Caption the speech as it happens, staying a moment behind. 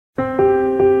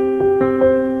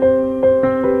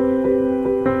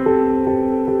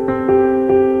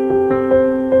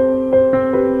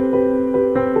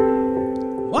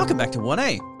back to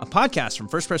 1A, a podcast from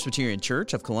First Presbyterian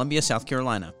Church of Columbia, South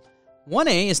Carolina.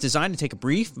 1A is designed to take a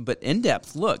brief but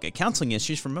in-depth look at counseling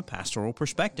issues from a pastoral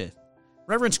perspective.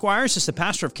 Reverend Squires is the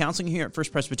pastor of counseling here at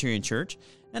First Presbyterian Church,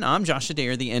 and I'm Josh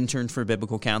Adair, the intern for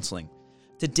biblical counseling.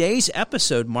 Today's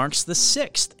episode marks the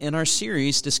 6th in our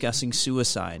series discussing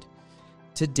suicide.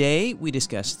 Today, we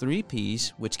discuss 3 P's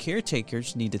which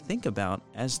caretakers need to think about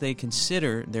as they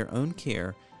consider their own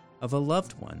care of a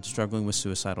loved one struggling with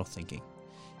suicidal thinking.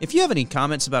 If you have any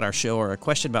comments about our show or a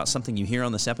question about something you hear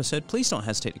on this episode, please don't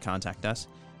hesitate to contact us.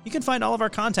 You can find all of our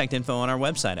contact info on our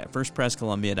website at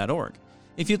firstprescolumbia.org.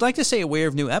 If you'd like to stay aware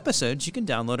of new episodes, you can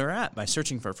download our app by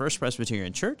searching for First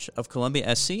Presbyterian Church of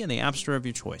Columbia SC in the App Store of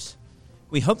your choice.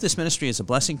 We hope this ministry is a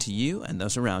blessing to you and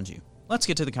those around you. Let's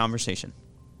get to the conversation.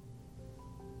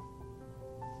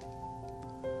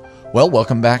 Well,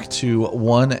 welcome back to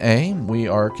 1A. We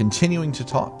are continuing to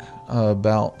talk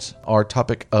about our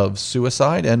topic of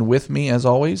suicide, and with me, as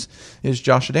always, is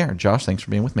Josh Adair. Josh, thanks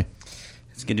for being with me.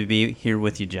 It's good to be here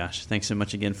with you, Josh. Thanks so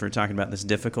much again for talking about this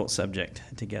difficult subject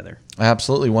together.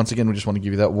 Absolutely. Once again, we just want to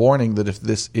give you that warning that if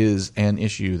this is an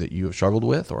issue that you have struggled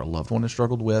with, or a loved one has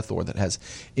struggled with, or that has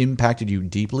impacted you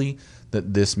deeply,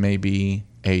 that this may be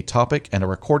a topic and a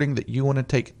recording that you want to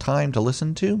take time to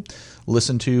listen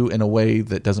to in a way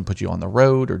that doesn't put you on the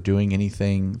road or doing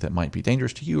anything that might be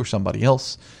dangerous to you or somebody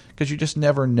else, because you just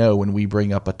never know when we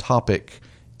bring up a topic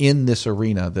in this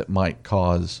arena that might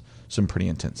cause some pretty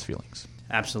intense feelings.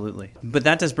 Absolutely. But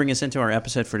that does bring us into our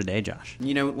eepisode for today, Josh.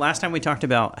 You know, last time we talked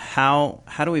about how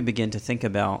do we begin to think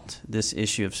about this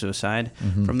issue of suicide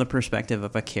from the perspective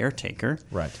of a caretaker.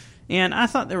 Right. And I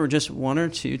thought there were just 1 or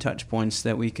 2 touch points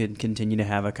that we could continue to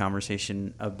have a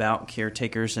conversation about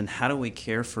caretakers and how do we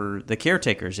care for the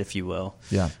caretakers, if you will,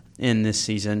 in this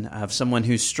season of someone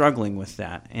who's struggling with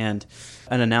that. And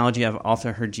an analogy I've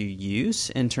often heard you use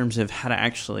in terms of how to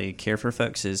actually care for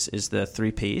folks is the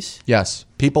 3 Ps. Yes.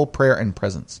 People, prayer, and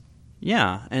presence.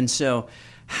 Yeah. And so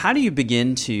how do you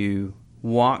begin to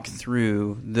walk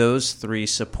through those 3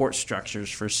 support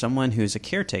structures for someone who's a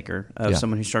caretaker of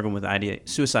someone who's struggling with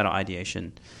suicidal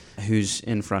ideation, who's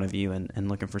in front of you and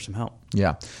looking for some help?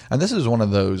 Yeah. And this is one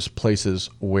of those places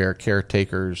where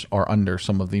caretakers are under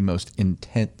some of the most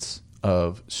intense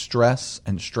of stress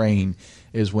and strain,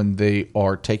 is when they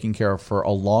are taking care of for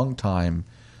a long time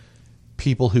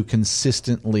people who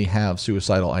consistently have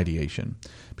suicidal ideation,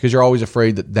 because you're always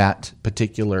afraid that that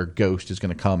particular ghost is going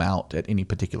to come out at any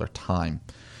particular time,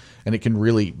 and it can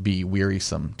really be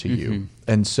wearisome to you.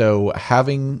 And so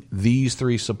having these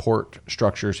 3 support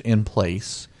structures in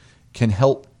place can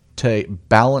help to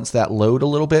balance that load a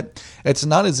little bit. It's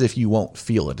not as if you won't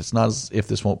feel it. It's not as if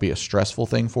this won't be a stressful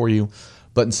thing for you,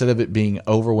 but instead of it being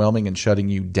overwhelming and shutting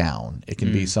you down, it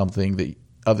can be something that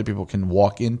other people can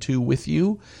walk into with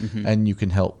you, and you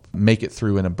can help make it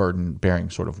through in a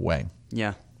burden-bearing sort of way.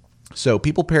 Yeah. So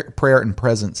people, prayer, and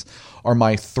presence are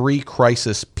my 3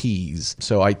 crisis Ps.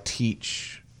 So I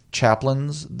teach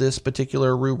chaplains this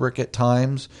particular rubric at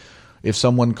times. If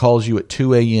someone calls you at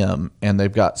 2 a.m. and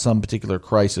they've got some particular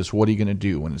crisis, what are you going to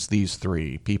do when it's these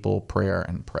 3? People, prayer,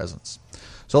 and presence.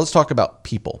 So let's talk about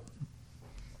people.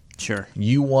 Sure.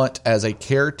 You want, as a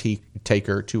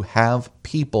caretaker, to have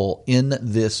people in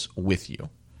this with you.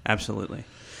 Absolutely.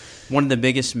 One of the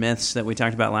biggest myths that we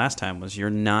talked about last time was you're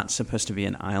not supposed to be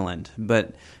an island,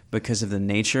 but because of the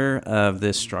nature of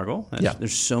this struggle,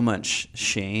 there's so much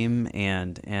shame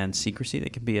and secrecy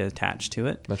that can be attached to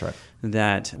it. That's right.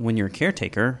 That when you're a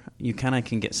caretaker, you kind of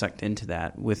can get sucked into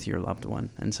that with your loved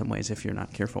one in some ways if you're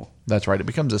not careful. That's right. It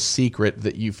becomes a secret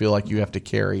that you feel like you have to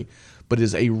carry, but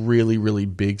is a really, really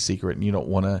big secret, and you don't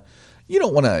want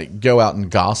to go out and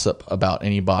gossip about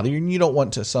anybody, and you don't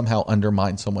want to somehow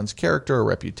undermine someone's character or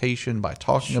reputation by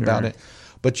talking about it.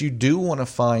 But you do want to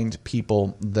find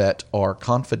people that are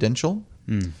confidential,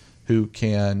 who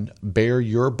can bear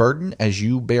your burden as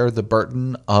you bear the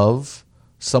burden of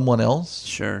someone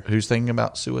else who's thinking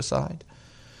about suicide.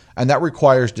 And that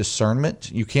requires discernment.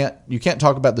 You can't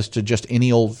talk about this to just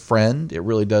any old friend. It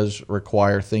really does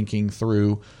require thinking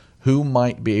through who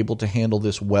might be able to handle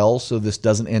this well, so this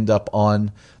doesn't end up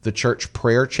on the church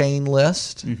prayer chain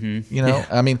list.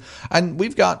 I mean, and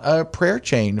we've got a prayer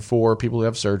chain for people who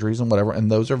have surgeries and whatever, and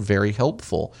those are very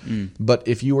helpful. But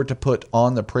if you were to put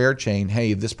on the prayer chain,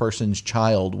 hey, this person's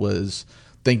child was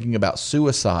thinking about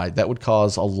suicide, that would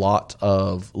cause a lot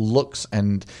of looks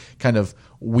and kind of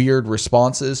weird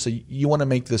responses. So you want to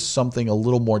make this something a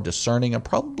little more discerning and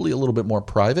probably a little bit more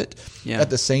private. Yeah. At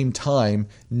the same time,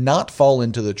 not fall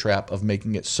into the trap of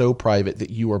making it so private that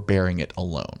you are bearing it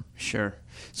alone. Sure.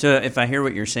 So if I hear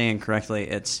what you're saying correctly,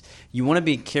 it's you want to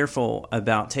be careful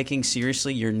about taking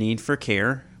seriously your need for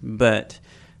care, but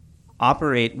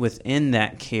operate within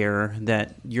that care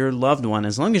that your loved one,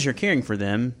 as long as you're caring for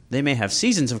them, they may have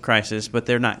seasons of crisis, but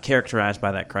they're not characterized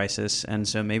by that crisis. And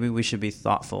so maybe we should be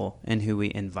thoughtful in who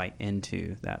we invite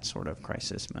into that sort of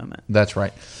crisis moment. That's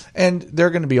right. And there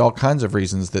are going to be all kinds of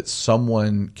reasons that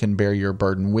someone can bear your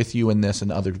burden with you in this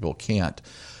and other people can't.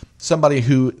 Somebody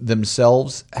who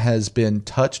themselves has been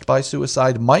touched by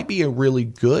suicide might be a really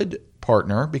good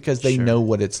partner because they know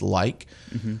what it's like.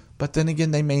 Mm-hmm. But then again,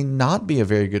 they may not be a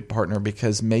very good partner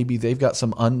because maybe they've got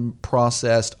some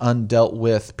unprocessed, undealt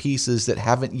with pieces that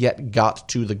haven't yet got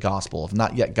to the gospel, have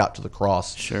not yet got to the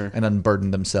cross and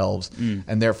unburdened themselves.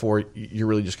 And therefore, you're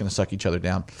really just going to suck each other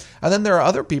down. And then there are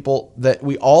other people that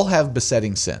we all have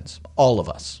besetting sins, all of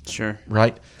us. Sure.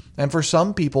 Right? And for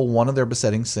some people, one of their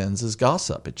besetting sins is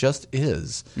gossip. It just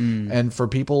is. And for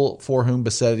people for whom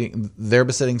their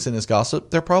besetting sin is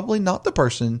gossip, they're probably not the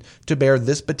person to bear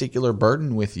this particular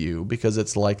burden with you because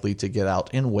it's likely to get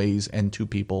out in ways and to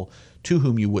people to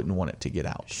whom you wouldn't want it to get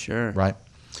out. Sure. Right?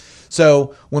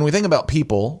 So when we think about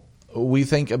people, we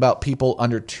think about people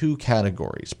under two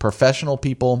categories, professional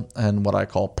people and what I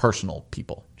call personal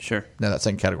people. Sure. Now, that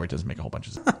second category doesn't make a whole bunch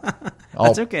of sense.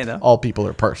 That's okay, though. All people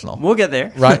are personal. We'll get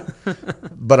there. Right?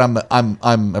 But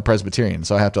I'm a Presbyterian,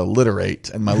 so I have to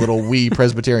alliterate, and my little wee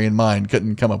Presbyterian mind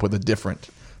couldn't come up with a different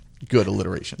good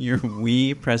alliteration. Your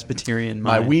wee Presbyterian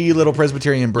mind. My wee little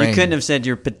Presbyterian brain. You couldn't have said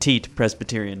your petite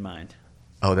Presbyterian mind.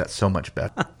 Oh, that's so much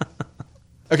better.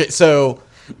 Okay, so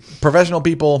professional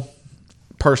people,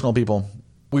 personal people.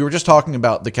 We were just talking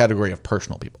about the category of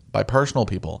personal people. By personal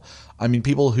people, I mean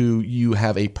people who you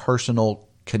have a personal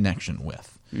connection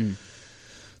with.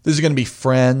 This is going to be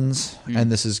friends,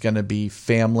 and this is going to be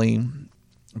family.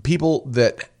 People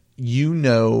that you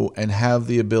know and have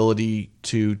the ability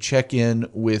to check in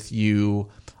with you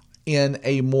in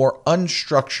a more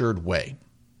unstructured way.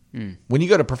 When you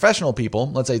go to professional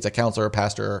people, let's say it's a counselor, a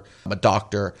pastor, a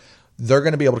doctor, they're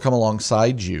going to be able to come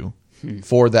alongside you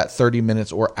for that 30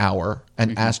 minutes or hour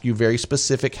and ask you very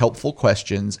specific, helpful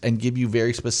questions and give you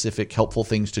very specific, helpful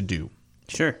things to do.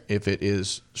 Sure. If it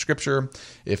is scripture,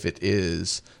 if it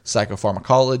is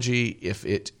psychopharmacology, if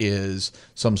it is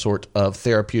some sort of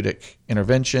therapeutic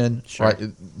intervention, right?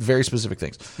 Very specific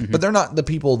things. But they're not the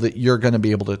people that you're going to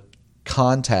be able to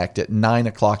contact at 9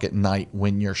 o'clock at night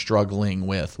when you're struggling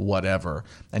with whatever,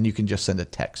 and you can just send a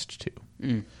text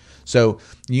to. So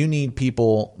you need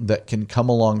people that can come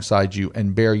alongside you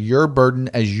and bear your burden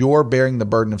as you're bearing the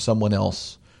burden of someone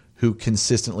else who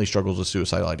consistently struggles with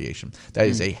suicidal ideation. That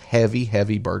is a heavy,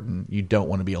 heavy burden. You don't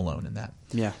want to be alone in that.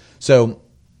 Yeah. So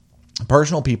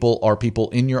personal people are people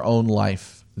in your own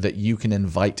life that you can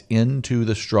invite into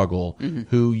the struggle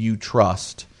who you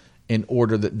trust in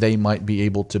order that they might be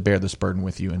able to bear this burden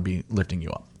with you and be lifting you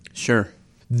up. Sure.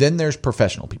 Then there's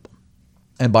professional people.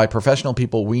 And by professional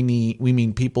people, we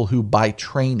mean people who by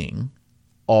training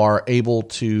are able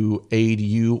to aid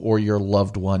you or your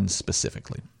loved one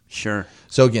specifically. Sure.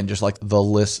 So again, just like the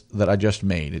list that I just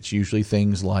made, it's usually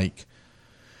things like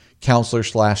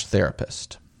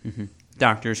counselor/therapist.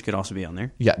 Doctors could also be on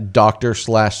there. Yeah,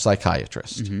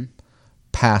 doctor/psychiatrist.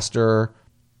 Pastor,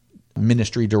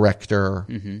 ministry director,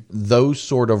 those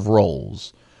sort of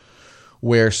roles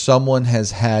where someone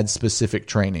has had specific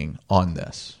training on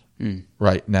this.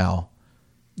 Right now,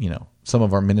 some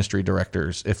of our ministry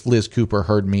directors, if Liz Cooper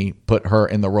heard me put her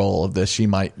in the role of this, she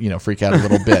might, freak out a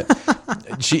little bit.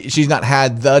 She's not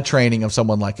had the training of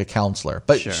someone like a counselor,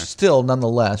 but still,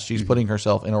 nonetheless, she's putting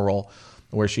herself in a role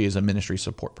where she is a ministry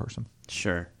support person.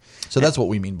 Sure. So that's what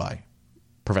we mean by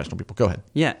professional people. Go ahead.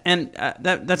 Yeah, and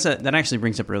that actually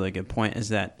brings up a really good point, is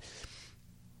that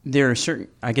there are certain,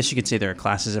 I guess you could say there are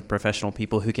classes of professional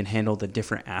people who can handle the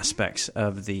different aspects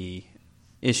of the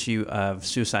issue of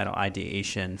suicidal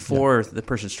ideation for the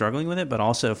person struggling with it, but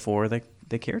also for the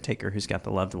caretaker who's got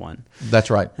the loved one. That's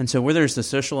right. And so where there's the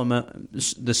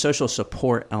social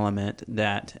support element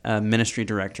that a ministry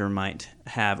director might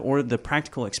have, or the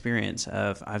practical experience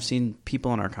of, I've seen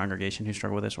people in our congregation who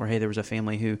struggle with this, or hey, there was a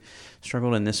family who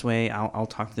struggled in this way, I'll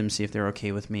talk to them, see if they're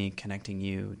okay with me connecting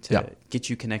you to get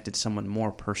you connected to someone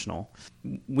more personal.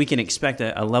 We can expect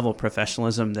a level of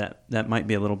professionalism that might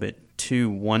be a little bit too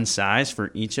one size for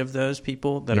each of those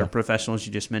people that are professionals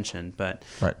you just mentioned, but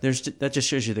that just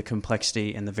shows you the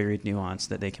complexity and the varied nuance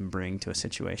that they can bring to a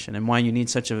situation, and why you need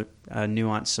such a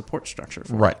nuanced support structure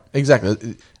for it.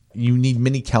 Exactly. You need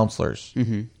many counselors,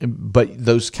 but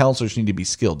those counselors need to be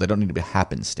skilled. They don't need to be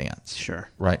happenstance. Sure.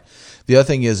 Right. The other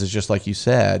thing is just like you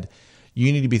said,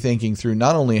 you need to be thinking through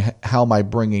not only how am I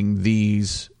bringing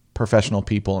these professional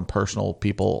people and personal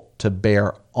people to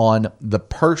bear on the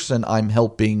person I'm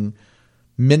helping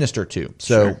minister to.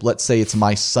 So let's say it's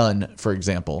my son, for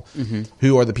example.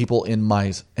 Who are the people in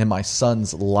my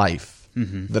son's life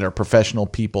that are professional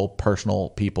people,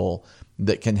 personal people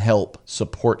that can help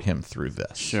support him through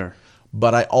this? Sure.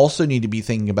 But I also need to be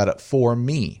thinking about it for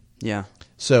me. Yeah.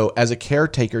 So as a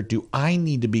caretaker, do I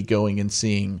need to be going and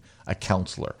seeing a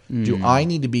counselor? Do I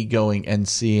need to be going and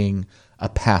seeing a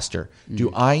pastor?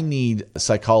 Do I need a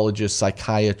psychologist,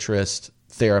 psychiatrist,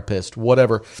 therapist,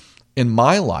 whatever in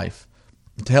my life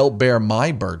to help bear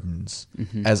my burdens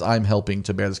as I'm helping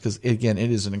to bear this? Because again,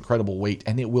 it is an incredible weight,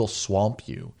 and it will swamp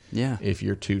you if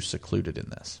you're too secluded in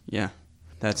this. Yeah,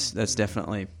 that's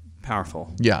definitely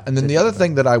powerful. Yeah, and then the other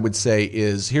thing that I would say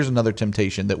is, here's another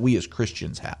temptation that we as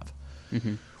Christians have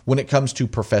when it comes to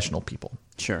professional people.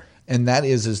 Sure. And that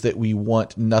is that we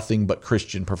want nothing but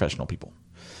Christian professional people.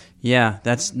 Yeah,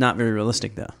 that's not very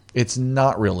realistic, though. It's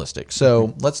not realistic.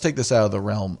 So let's take this out of the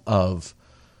realm of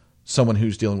someone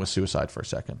who's dealing with suicide for a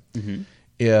second.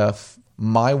 If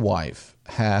my wife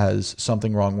has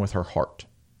something wrong with her heart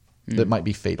that might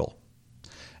be fatal,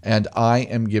 and I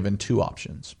am given two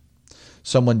options: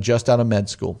 someone just out of med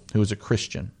school who is a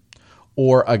Christian,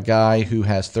 or a guy who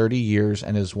has 30 years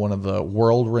and is one of the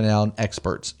world-renowned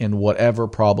experts in whatever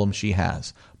problem she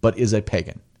has, but is a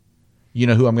pagan. You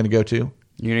know who I'm going to go to?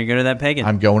 You're going to go to that pagan.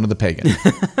 I'm going to the pagan.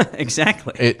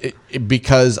 Exactly.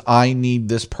 Because I need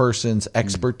this person's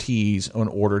expertise in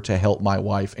order to help my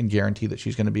wife and guarantee that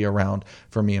she's going to be around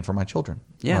for me and for my children.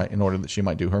 Right? In order that she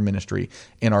might do her ministry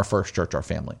in our first church, our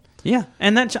family. Yeah,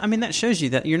 and that shows you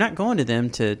that you're not going to them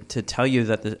to tell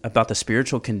you about the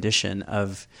spiritual condition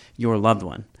of your loved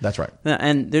one. That's right.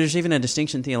 And there's even a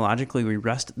distinction theologically we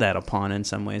rest that upon in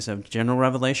some ways of general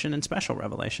revelation and special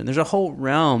revelation. There's a whole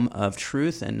realm of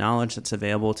truth and knowledge that's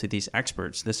available to these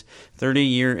experts, this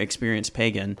 30-year experienced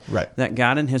pagan, that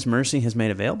God in His mercy has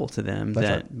made available to them.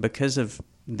 Because of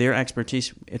their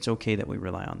expertise, it's okay that we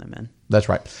rely on them in. That's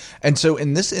right. And so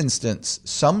in this instance,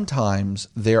 sometimes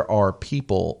there are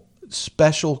people,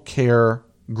 special care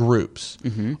groups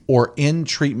or in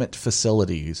treatment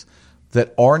facilities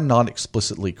that are not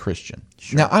explicitly Christian.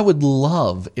 Sure. Now, I would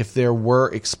love if there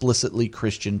were explicitly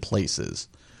Christian places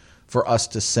for us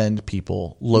to send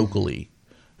people locally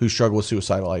who struggle with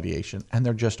suicidal ideation, and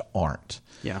there just aren't.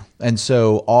 Yeah. And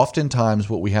so oftentimes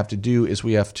what we have to do is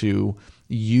we have to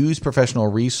use professional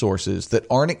resources that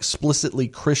aren't explicitly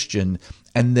Christian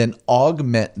and then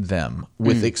augment them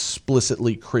with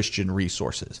explicitly Christian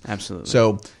resources. Absolutely.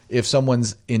 So if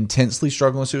someone's intensely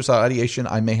struggling with suicidal ideation,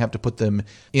 I may have to put them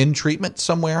in treatment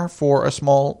somewhere for a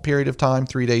small period of time,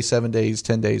 3 days, 7 days,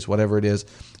 10 days, whatever it is,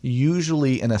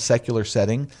 usually in a secular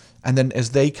setting. And then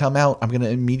as they come out, I'm going to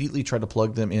immediately try to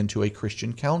plug them into a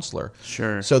Christian counselor.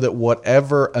 Sure. So that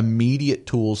whatever immediate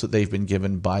tools that they've been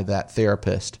given by that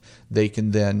therapist, they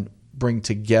can then bring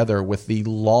together with the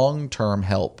long-term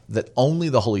help that only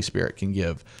the Holy Spirit can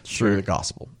give through the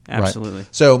gospel. Absolutely. Right?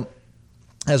 So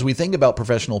as we think about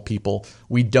professional people,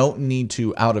 we don't need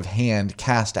to out of hand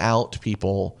cast out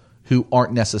people who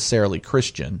aren't necessarily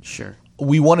Christian. Sure.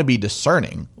 We want to be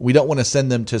discerning. We don't want to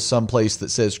send them to some place that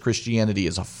says Christianity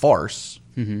is a farce,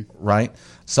 right?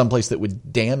 Some place that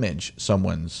would damage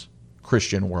someone's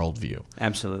Christian worldview.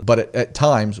 Absolutely. But at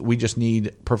times, we just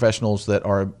need professionals that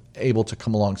are able to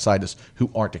come alongside us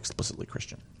who aren't explicitly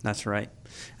Christian. That's right.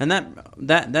 And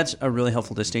that's a really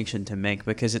helpful distinction to make,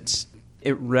 because it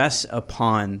rests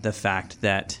upon the fact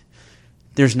that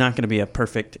there's not going to be a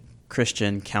perfect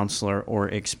Christian counselor or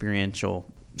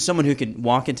experiential someone who could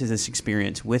walk into this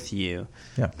experience with you.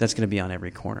 That's going to be on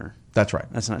every corner. That's right.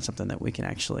 That's not something that we can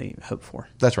actually hope for.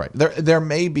 That's right. There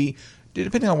may be,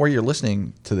 depending on where you're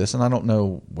listening to this, and I don't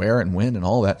know where and when and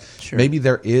all that, maybe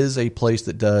there is a place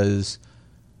that does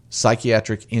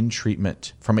psychiatric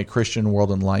in-treatment from a Christian world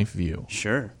and life view.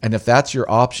 Sure. And if that's your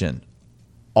option,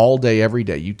 all day, every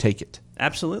day, you take it.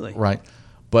 Absolutely. Right.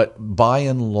 But by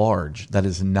and large, that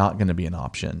is not going to be an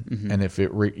option. And if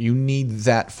you need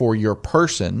that for your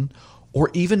person,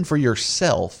 or even for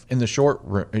yourself in the short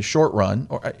run,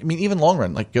 or I mean even long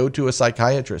run, like go to a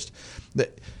psychiatrist.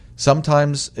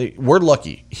 Sometimes we're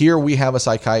lucky. Here we have a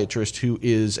psychiatrist who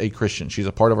is a Christian. She's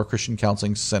a part of our Christian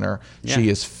counseling center. Yeah. She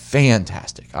is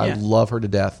fantastic. I Yeah. love her to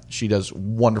death. She does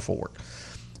wonderful work.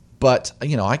 But,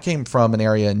 I came from an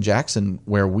area in Jackson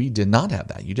where we did not have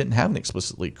that. You didn't have an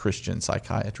explicitly Christian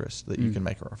psychiatrist that you can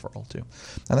make a referral to.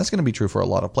 And that's going to be true for a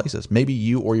lot of places. Maybe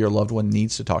you or your loved one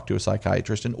needs to talk to a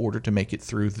psychiatrist in order to make it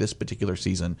through this particular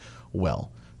season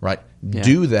well, right? Yeah.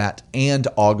 Do that and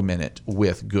augment it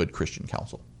with good Christian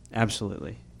counsel.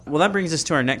 Absolutely. Well, that brings us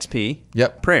to our next P.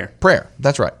 Yep. Prayer. Prayer.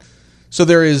 That's right. So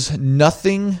there is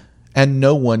nothing and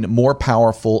no one more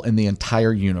powerful in the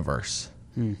entire universe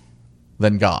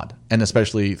than God, and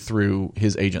especially through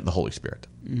his agent, the Holy Spirit.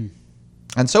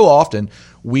 And so often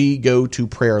we go to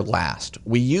prayer last.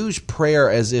 We use prayer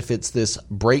as if it's this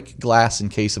break glass in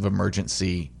case of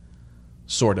emergency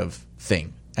sort of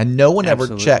thing. And no one ever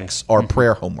Absolutely. checks our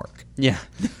prayer homework. Yeah.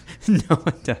 No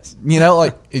one does.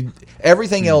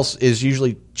 Everything else is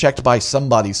usually checked by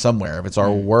somebody somewhere. If it's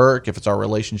our work, if it's our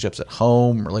relationships at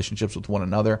home, relationships with one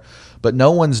another. But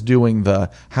no one's doing the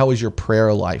how is your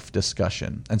prayer life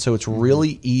discussion. And so it's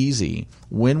really easy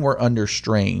when we're under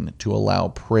strain to allow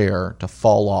prayer to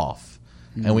fall off.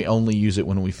 And we only use it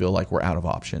when we feel like we're out of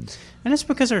options. And it's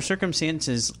because our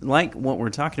circumstances, like what we're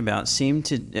talking about,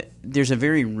 there's a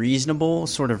very reasonable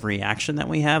sort of reaction that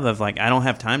we have of I don't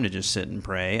have time to just sit and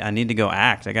pray. I need to go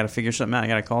act. I got to figure something out. I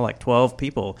got to call 12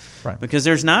 people. Right. Because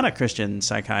there's not a Christian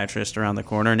psychiatrist around the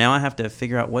corner. Now I have to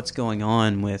figure out what's going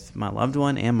on with my loved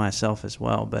one and myself as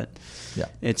well. But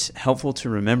it's helpful to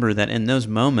remember that in those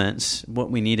moments, what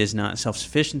we need is not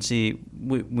self-sufficiency.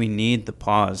 We need the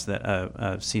pause that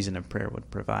a season of prayer would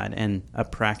provide and a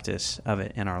practice of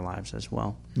it in our lives as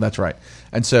well. That's right.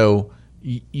 And so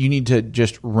you need to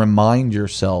just remind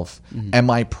yourself, am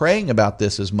I praying about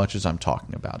this as much as I'm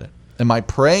talking about it? Am I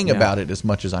praying about it as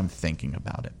much as I'm thinking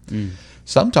about it?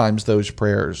 Sometimes those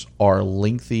prayers are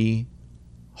lengthy,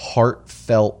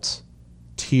 heartfelt,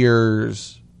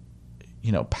 tears,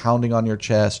 pounding on your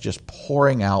chest, just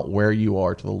pouring out where you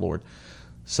are to the Lord.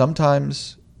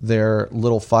 Sometimes they're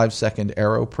little 5-second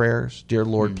arrow prayers. Dear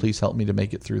Lord, please help me to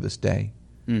make it through this day.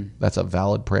 That's a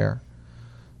valid prayer.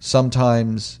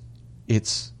 Sometimes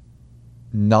it's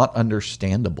not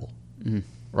understandable,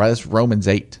 right? That's Romans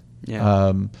 8.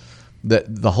 Yeah.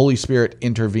 That the Holy Spirit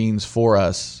intervenes for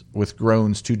us with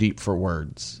groans too deep for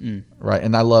words, right?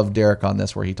 And I love Derek on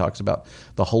this where he talks about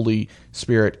the Holy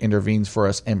Spirit intervenes for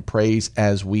us and prays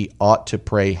as we ought to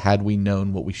pray had we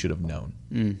known what we should have known.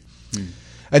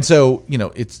 And so,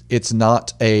 it's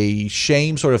not a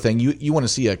shame sort of thing. You want to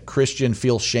see a Christian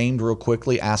feel shamed real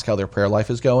quickly, ask how their prayer life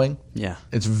is going. Yeah.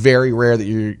 It's very rare that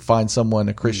you find someone,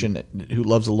 a Christian who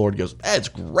loves the Lord, goes, it's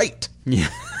great. Yeah.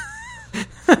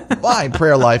 My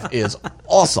prayer life is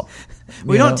awesome.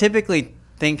 We don't typically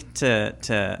think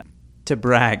to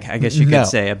brag, I guess you could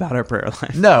say, about our prayer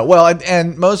life. No. Well,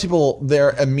 and most people,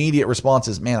 their immediate response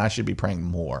is, man, I should be praying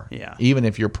more. Yeah. Even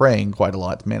if you're praying quite a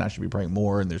lot, man, I should be praying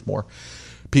more, and there's more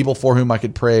people for whom I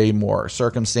could pray, more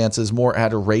circumstances, more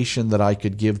adoration that I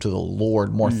could give to the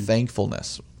Lord, more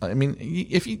thankfulness. I mean,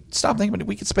 if you stop thinking about it,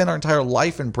 we could spend our entire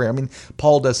life in prayer. I mean,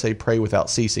 Paul does say pray without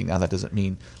ceasing. Now, that doesn't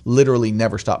mean literally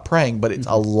never stop praying, but it's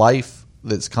a life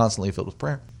that's constantly filled with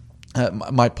prayer.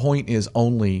 My point is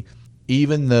only,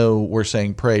 even though we're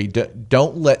saying pray,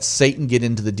 don't let Satan get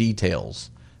into the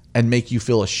details and make you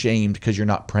feel ashamed because you're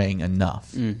not praying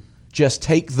enough. Just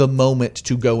take the moment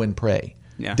to go and pray.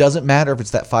 Yeah. Doesn't matter if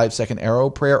it's that 5-second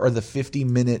arrow prayer or the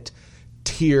 50-minute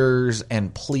tears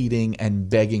and pleading and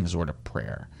begging sort of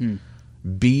prayer.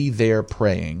 Be there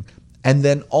praying. And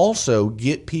then also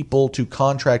get people to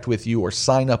contract with you or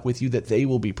sign up with you that they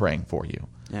will be praying for you.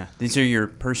 Yeah. These are your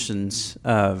persons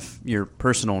of your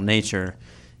personal nature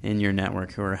in your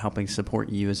network who are helping support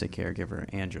you as a caregiver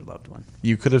and your loved one.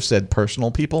 You could have said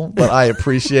personal people, but I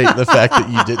appreciate the fact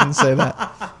that you didn't say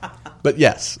that. But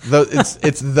yes,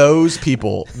 it's those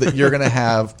people that you're going to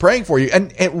have praying for you.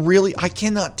 And it really, I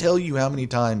cannot tell you how many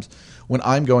times when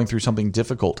I'm going through something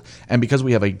difficult, and because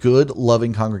we have a good,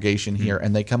 loving congregation here,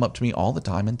 and they come up to me all the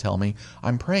time and tell me,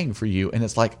 I'm praying for you. And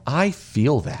it's like, I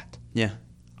feel that. Yeah.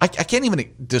 I can't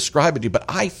even describe it to you, but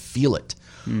I feel it.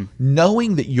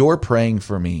 Knowing that you're praying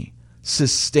for me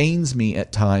sustains me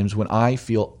at times when I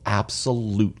feel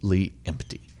absolutely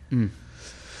empty.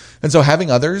 And so having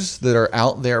others that are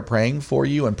out there praying for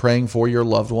you and praying for your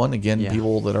loved one, again,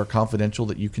 people that are confidential,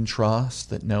 that you can trust,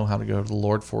 that know how to go to the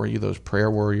Lord for you, those prayer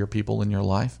warrior people in your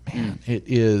life, man, it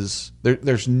is,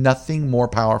 there's nothing more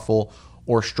powerful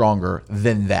or stronger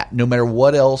than that. No matter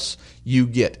what else you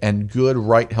get, and good,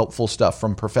 right, helpful stuff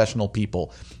from professional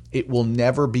people, it will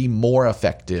never be more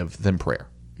effective than prayer.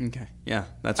 Okay. Yeah,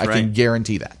 that's I right. can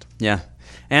guarantee that. Yeah.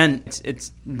 And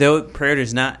it's though prayer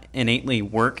does not innately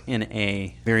work in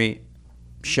a very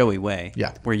showy way,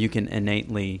 Yeah. where you can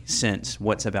innately sense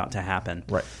what's about to happen.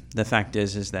 Right. The fact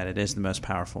is that it is the most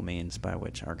powerful means by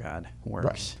which our God works.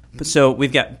 Right. But so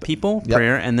we've got people,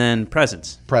 prayer, and then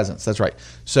presence. Presence, that's right.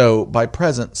 So by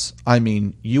presence, I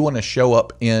mean you want to show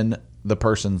up in the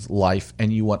person's life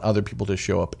and you want other people to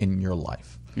show up in your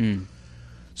life.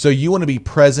 So you want to be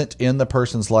present in the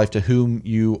person's life to whom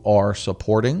you are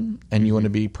supporting, and you want to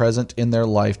be present in their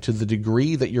life to the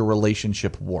degree that your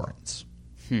relationship warrants.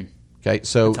 Okay,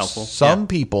 so some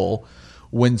people,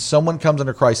 when someone comes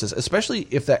under crisis, especially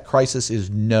if that crisis is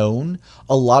known,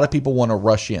 a lot of people want to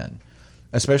rush in,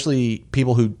 especially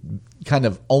people who kind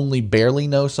of only barely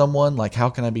know someone, like,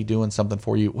 how can I be doing something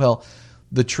for you? Well,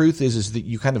 the truth is that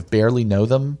you kind of barely know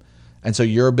them, and so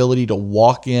your ability to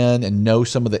walk in and know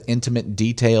some of the intimate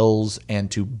details and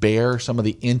to bear some of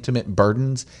the intimate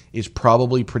burdens is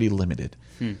probably pretty limited.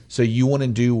 So you want to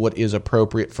do what is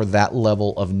appropriate for that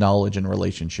level of knowledge and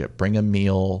relationship. Bring a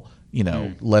meal,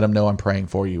 let them know I'm praying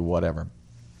for you, whatever.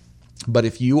 But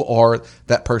if you are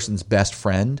that person's best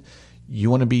friend,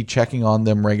 you want to be checking on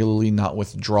them regularly, not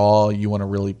withdraw. You want to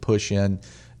really push in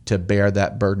to bear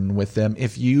that burden with them.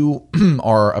 If you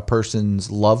are a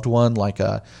person's loved one, like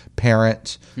a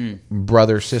parent,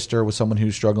 brother, sister, with someone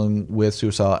who's struggling with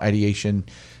suicidal ideation,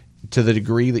 to the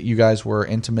degree that you guys were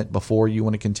intimate before, you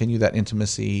want to continue that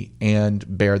intimacy and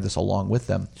bear this along with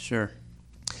them. Sure.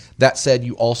 That said,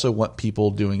 you also want people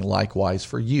doing likewise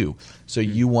for you. So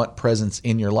you want presence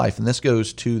in your life. And this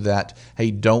goes to that,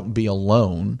 hey, don't be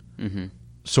alone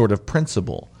sort of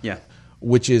principle. Yeah.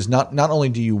 Which is not only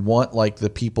do you want like the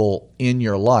people in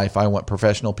your life, I want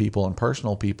professional people and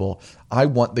personal people, I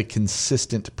want the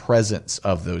consistent presence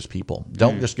of those people.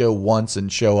 Don't just go once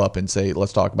and show up and say,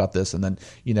 let's talk about this, and then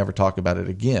you never talk about it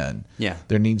again. Yeah.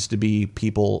 There needs to be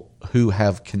people who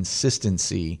have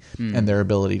consistency and their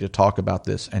ability to talk about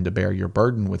this and to bear your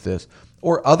burden with this.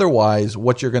 Or otherwise,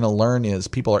 what you're going to learn is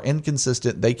people are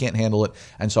inconsistent, they can't handle it,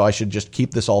 and so I should just keep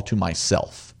this all to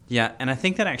myself. Yeah, and I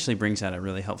think that actually brings out a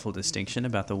really helpful distinction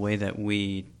about the way that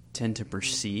we tend to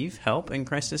perceive help in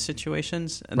crisis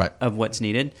situations of what's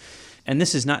needed. And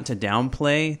this is not to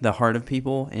downplay the heart of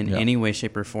people in any way,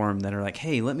 shape, or form that are like,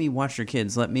 hey, let me watch your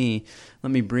kids, let me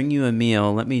bring you a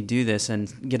meal, let me do this,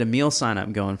 and get a meal sign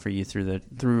up going for you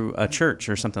through a church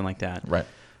or something like that. Right.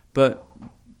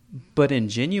 But in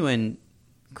genuine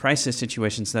crisis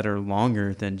situations that are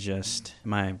longer than just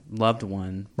my loved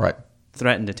one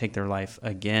threatened to take their life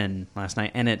again last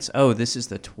night, and it's, this is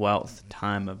the 12th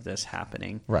time of this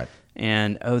happening. Right.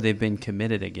 And, they've been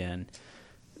committed again.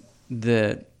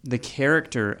 The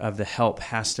character of the help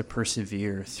has to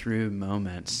persevere through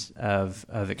moments of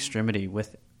extremity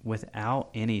without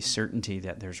any certainty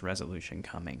that there's resolution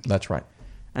coming. That's right.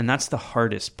 And that's the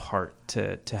hardest part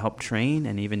to help train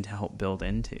and even to help build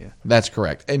into. That's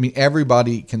correct. I mean,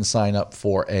 everybody can sign up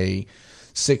for a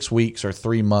 6 weeks or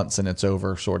 3 months and it's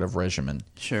over sort of regimen.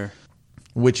 Sure.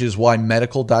 Which is why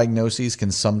medical diagnoses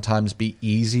can sometimes be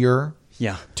easier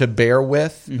to bear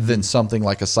with than something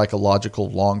like a psychological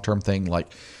long-term thing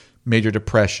like major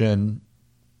depression,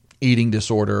 eating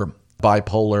disorder,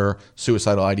 bipolar,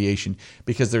 suicidal ideation,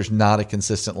 because there's not a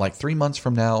consistent 3 months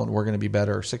from now and we're going to be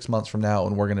better, 6 months from now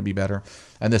and we're going to be better,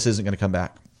 and this isn't going to come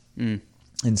back.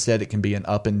 Instead, it can be an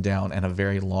up and down and a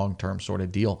very long-term sort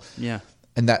of deal. Yeah.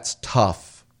 And that's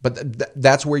tough, but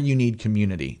that's where you need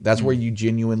community. That's where you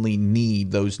genuinely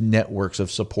need those networks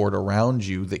of support around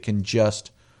you that can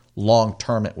just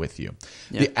long-term it with you.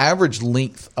 Yeah. The average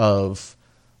length of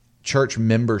church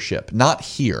membership, not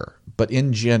here, but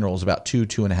in general, is about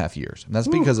 2.5 years. And that's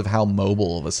because of how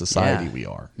mobile of a society we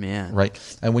are. Man. Right?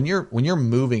 And when you're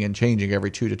moving and changing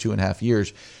every 2 to 2.5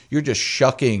 years, you're just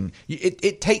shucking.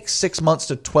 It takes 6 months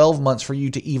to 12 months for you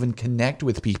to even connect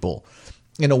with people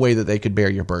in a way that they could bear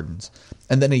your burdens.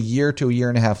 And then a year to a year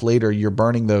and a half later, you're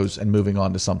burning those and moving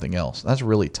on to something else. That's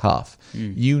really tough.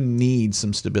 You need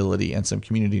some stability and some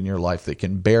community in your life that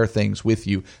can bear things with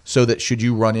you so that should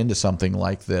you run into something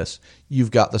like this,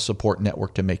 you've got the support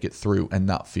network to make it through and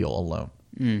not feel alone.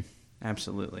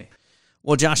 Absolutely.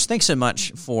 Well, Josh, thanks so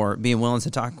much for being willing to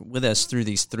talk with us through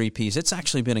these 3 Ps. It's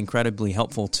actually been incredibly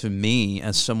helpful to me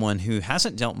as someone who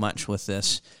hasn't dealt much with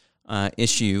this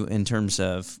issue in terms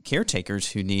of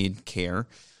caretakers who need care.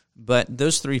 But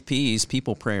those 3 Ps,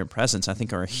 people, prayer, and presence, I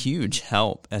think are a huge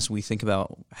help as we think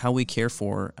about how we care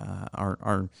for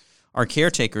our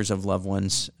caretakers of loved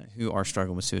ones who are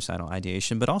struggling with suicidal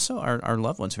ideation, but also our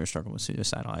loved ones who are struggling with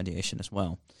suicidal ideation as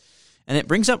well. And it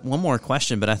brings up one more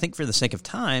question, but I think for the sake of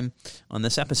time on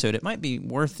this episode, it might be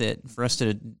worth it for us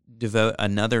to devote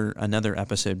another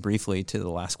episode briefly to the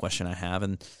last question I have.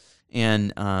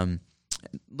 And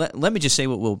let me just say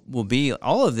what will be.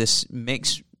 All of this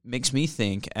makes me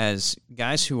think, as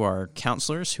guys who are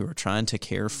counselors who are trying to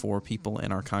care for people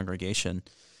in our congregation,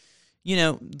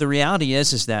 the reality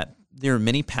is that there are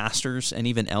many pastors and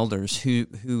even elders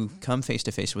who come face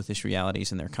to face with these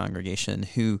realities in their congregation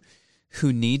who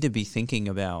need to be thinking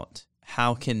about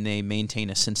how can they maintain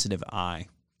a sensitive eye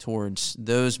towards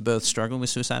those both struggling with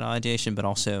suicidal ideation, but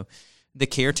also the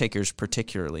caretakers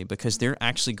particularly, because they're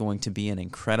actually going to be an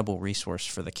incredible resource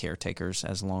for the caretakers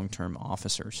as long-term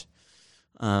officers.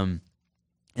 And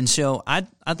so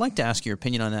I'd like to ask your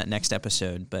opinion on that next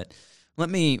episode, but let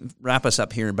me wrap us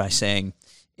up here by saying,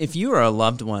 if you are a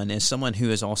loved one as someone who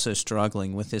is also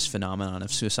struggling with this phenomenon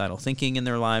of suicidal thinking in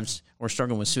their lives, or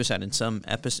struggling with suicide in some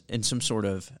sort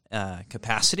of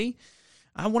capacity,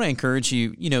 I want to encourage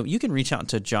you. You can reach out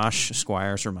to Josh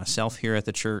Squires or myself here at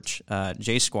the church,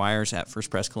 Jay Squires at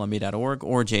firstprescolumbia.org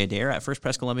or Jay Adair at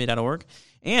firstprescolumbia.org.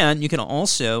 And you can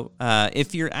also,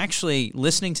 if you're actually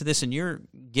listening to this and you're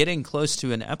getting close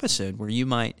to an episode where you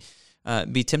might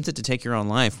be tempted to take your own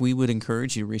life, we would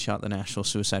encourage you to reach out to the National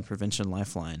Suicide Prevention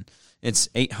Lifeline. It's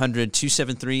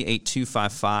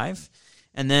 800-273-8255.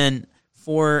 And then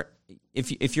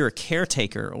if you're a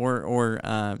caretaker or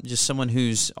just someone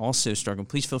who's also struggling,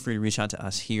 please feel free to reach out to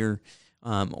us here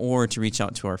or to reach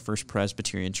out to our First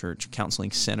Presbyterian Church Counseling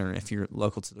Center if you're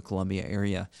local to the Columbia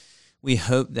area. We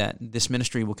hope that this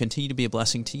ministry will continue to be a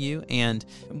blessing to you, and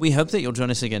we hope that you'll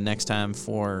join us again next time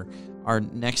for our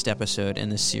next episode in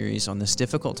this series on this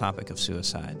difficult topic of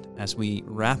suicide, as we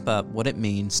wrap up what it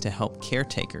means to help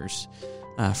caretakers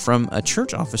from a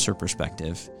church officer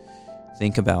perspective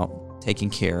think about taking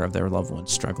care of their loved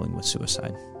ones struggling with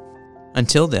suicide.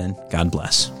 Until then, God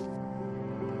bless.